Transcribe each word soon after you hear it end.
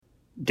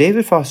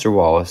David Foster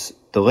Wallace,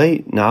 the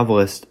late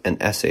novelist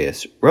and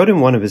essayist, wrote in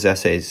one of his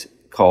essays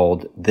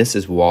called This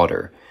is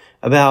Water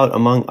about,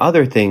 among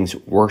other things,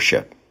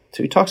 worship.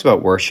 So he talks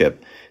about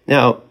worship.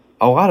 Now,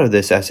 a lot of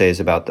this essay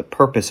is about the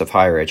purpose of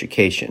higher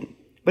education,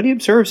 but he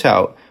observes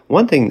how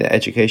one thing that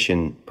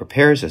education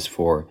prepares us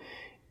for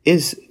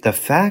is the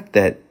fact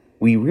that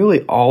we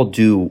really all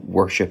do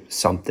worship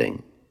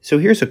something. So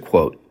here's a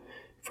quote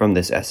from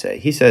this essay.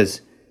 He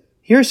says,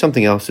 "Here's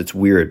something else that's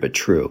weird but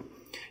true.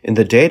 In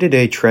the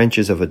day-to-day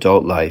trenches of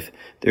adult life,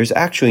 there's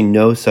actually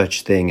no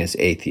such thing as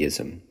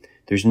atheism.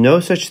 There's no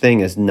such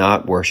thing as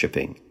not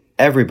worshiping.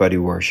 Everybody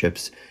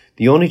worships.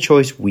 The only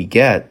choice we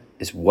get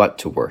is what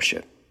to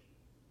worship."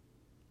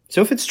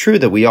 So if it's true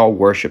that we all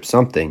worship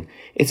something,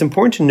 it's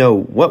important to know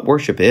what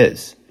worship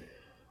is.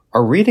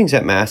 Our readings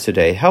at Mass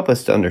today help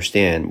us to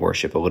understand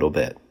worship a little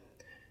bit.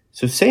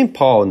 So St.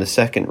 Paul, in the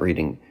second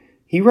reading,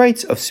 he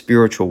writes of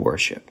spiritual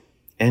worship.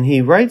 And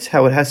he writes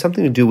how it has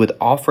something to do with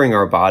offering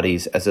our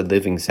bodies as a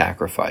living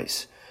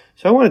sacrifice.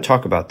 So I want to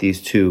talk about these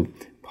two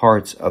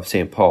parts of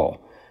St. Paul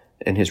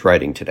in his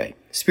writing today.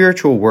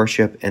 Spiritual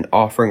worship and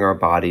offering our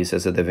bodies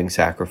as a living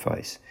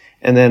sacrifice.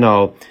 And then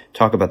I'll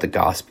talk about the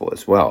gospel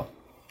as well.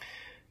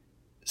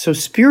 So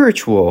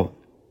spiritual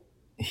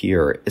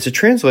here is a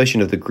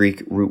translation of the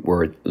Greek root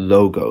word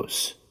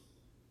logos.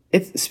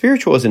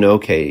 Spiritual is an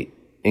okay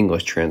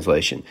English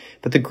translation,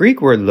 but the Greek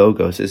word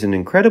logos is an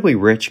incredibly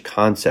rich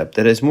concept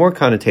that has more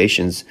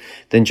connotations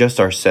than just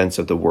our sense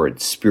of the word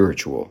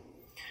spiritual.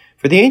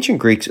 For the ancient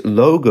Greeks,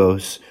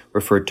 logos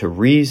referred to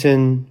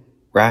reason,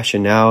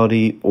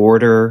 rationality,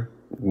 order,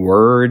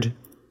 word,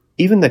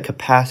 even the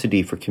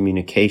capacity for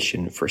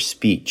communication, for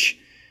speech.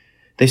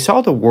 They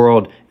saw the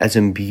world as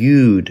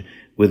imbued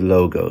with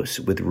logos,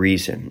 with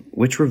reason,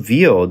 which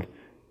revealed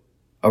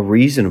a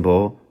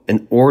reasonable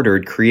and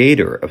ordered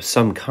creator of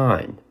some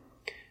kind.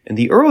 And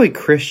the early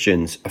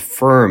Christians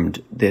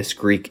affirmed this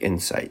Greek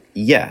insight.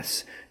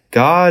 Yes,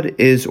 God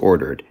is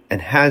ordered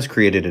and has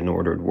created an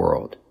ordered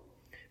world.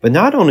 But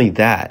not only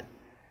that,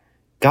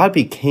 God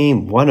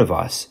became one of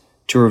us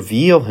to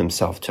reveal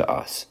himself to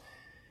us.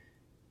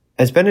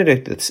 As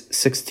Benedict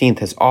XVI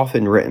has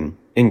often written,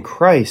 in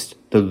Christ,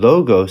 the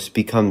Logos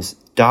becomes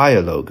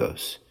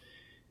dialogos.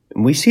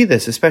 And we see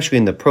this especially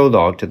in the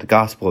prologue to the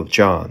Gospel of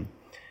John,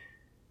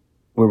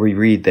 where we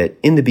read that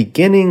in the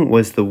beginning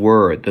was the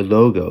Word, the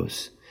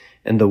Logos,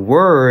 and the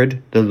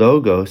Word, the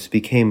Logos,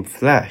 became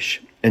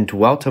flesh and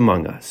dwelt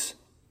among us.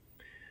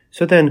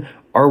 So then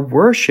our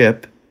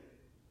worship,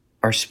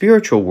 our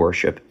spiritual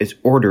worship, is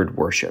ordered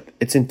worship.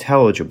 It's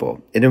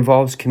intelligible. It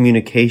involves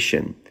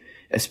communication,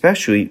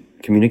 especially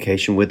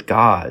communication with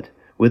God,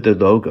 with the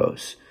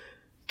Logos,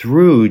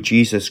 through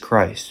Jesus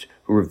Christ,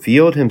 who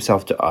revealed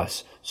himself to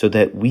us so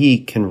that we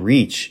can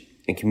reach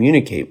and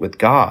communicate with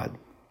God.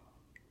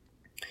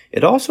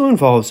 It also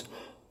involves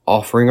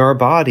offering our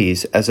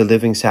bodies as a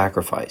living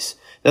sacrifice.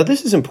 Now,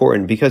 this is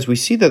important because we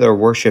see that our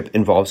worship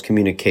involves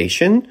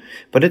communication,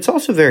 but it's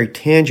also very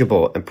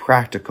tangible and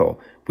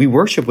practical. We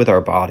worship with our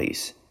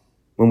bodies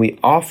when we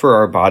offer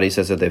our bodies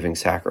as a living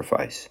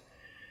sacrifice.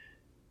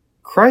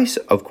 Christ,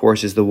 of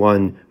course, is the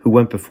one who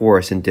went before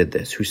us and did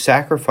this, who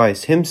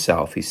sacrificed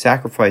himself. He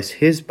sacrificed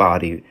his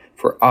body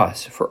for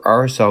us, for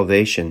our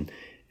salvation,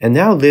 and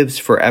now lives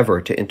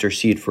forever to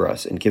intercede for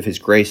us and give his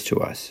grace to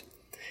us.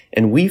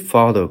 And we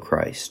follow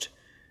Christ.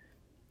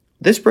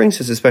 This brings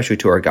us especially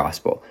to our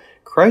gospel.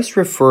 Christ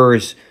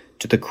refers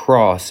to the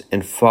cross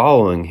and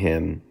following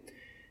him.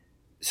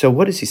 So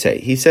what does he say?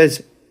 He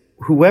says,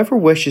 "Whoever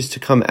wishes to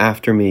come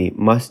after me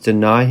must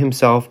deny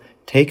himself,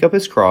 take up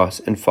his cross,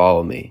 and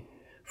follow me.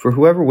 For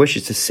whoever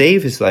wishes to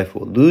save his life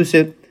will lose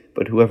it,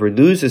 but whoever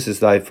loses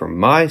his life for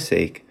my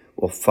sake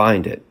will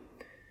find it."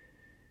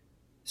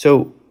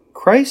 So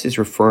Christ is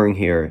referring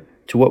here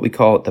to what we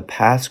call the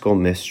Paschal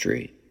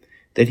mystery,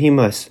 that he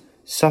must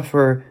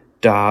suffer,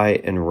 die,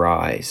 and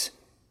rise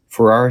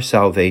for our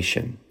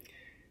salvation.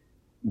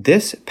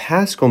 This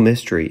Paschal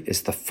mystery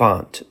is the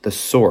font, the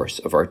source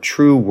of our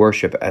true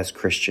worship as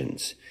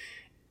Christians.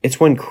 It's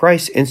when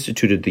Christ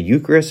instituted the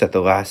Eucharist at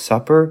the Last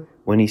Supper,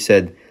 when he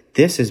said,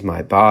 "This is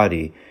my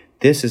body,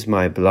 this is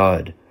my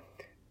blood,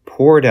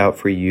 poured out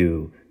for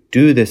you.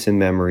 Do this in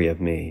memory of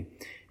me."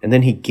 And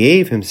then he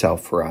gave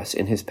himself for us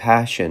in his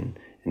passion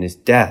and his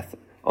death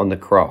on the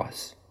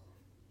cross.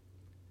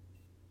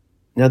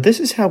 Now, this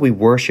is how we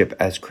worship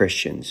as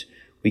Christians.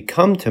 We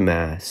come to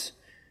Mass,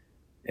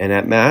 and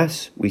at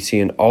Mass, we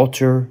see an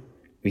altar,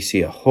 we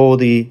see a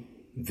holy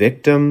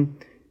victim,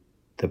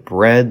 the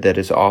bread that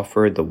is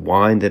offered, the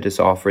wine that is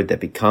offered that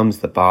becomes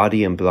the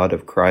body and blood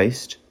of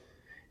Christ.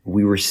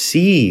 We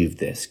receive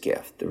this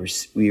gift.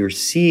 We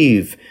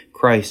receive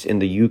Christ in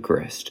the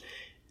Eucharist.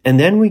 And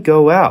then we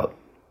go out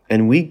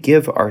and we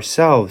give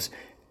ourselves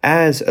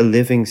as a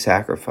living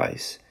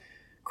sacrifice.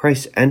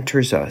 Christ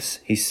enters us,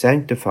 he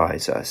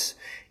sanctifies us,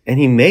 and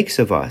he makes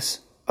of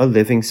us a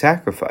living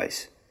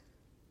sacrifice.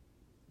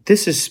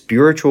 This is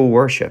spiritual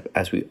worship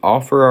as we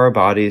offer our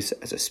bodies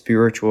as a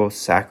spiritual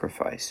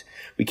sacrifice.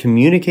 We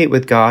communicate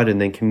with God and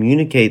then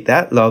communicate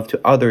that love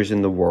to others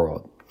in the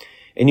world.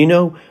 And you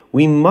know,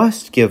 we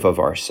must give of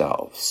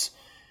ourselves.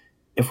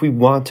 If we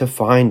want to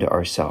find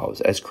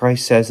ourselves, as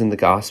Christ says in the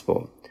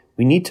gospel,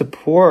 we need to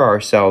pour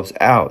ourselves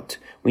out.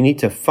 We need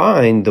to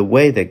find the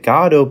way that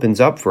God opens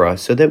up for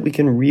us so that we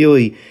can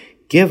really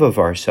give of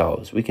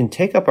ourselves. We can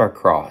take up our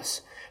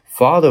cross,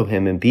 follow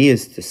him, and be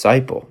his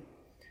disciple.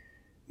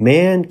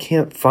 Man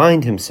can't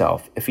find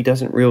himself if he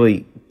doesn't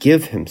really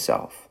give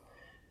himself.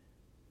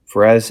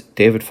 For as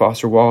David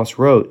Foster Wallace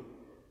wrote,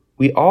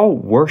 we all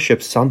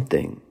worship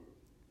something.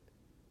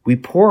 We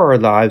pour our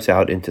lives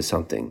out into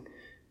something.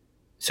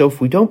 So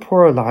if we don't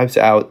pour our lives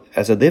out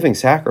as a living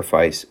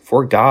sacrifice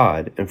for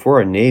God and for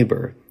our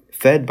neighbor,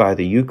 fed by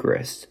the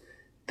Eucharist,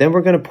 then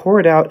we're going to pour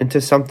it out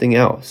into something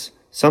else,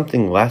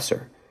 something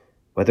lesser,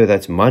 whether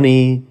that's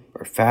money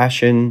or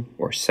fashion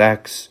or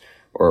sex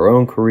or our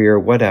own career,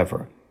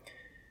 whatever.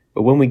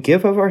 But when we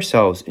give of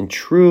ourselves in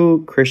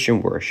true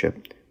Christian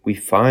worship, we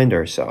find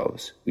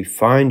ourselves, we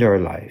find our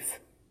life.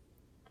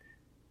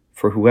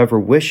 For whoever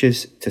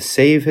wishes to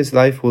save his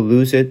life will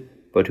lose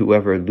it, but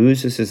whoever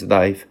loses his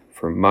life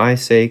for my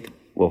sake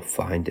will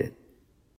find it.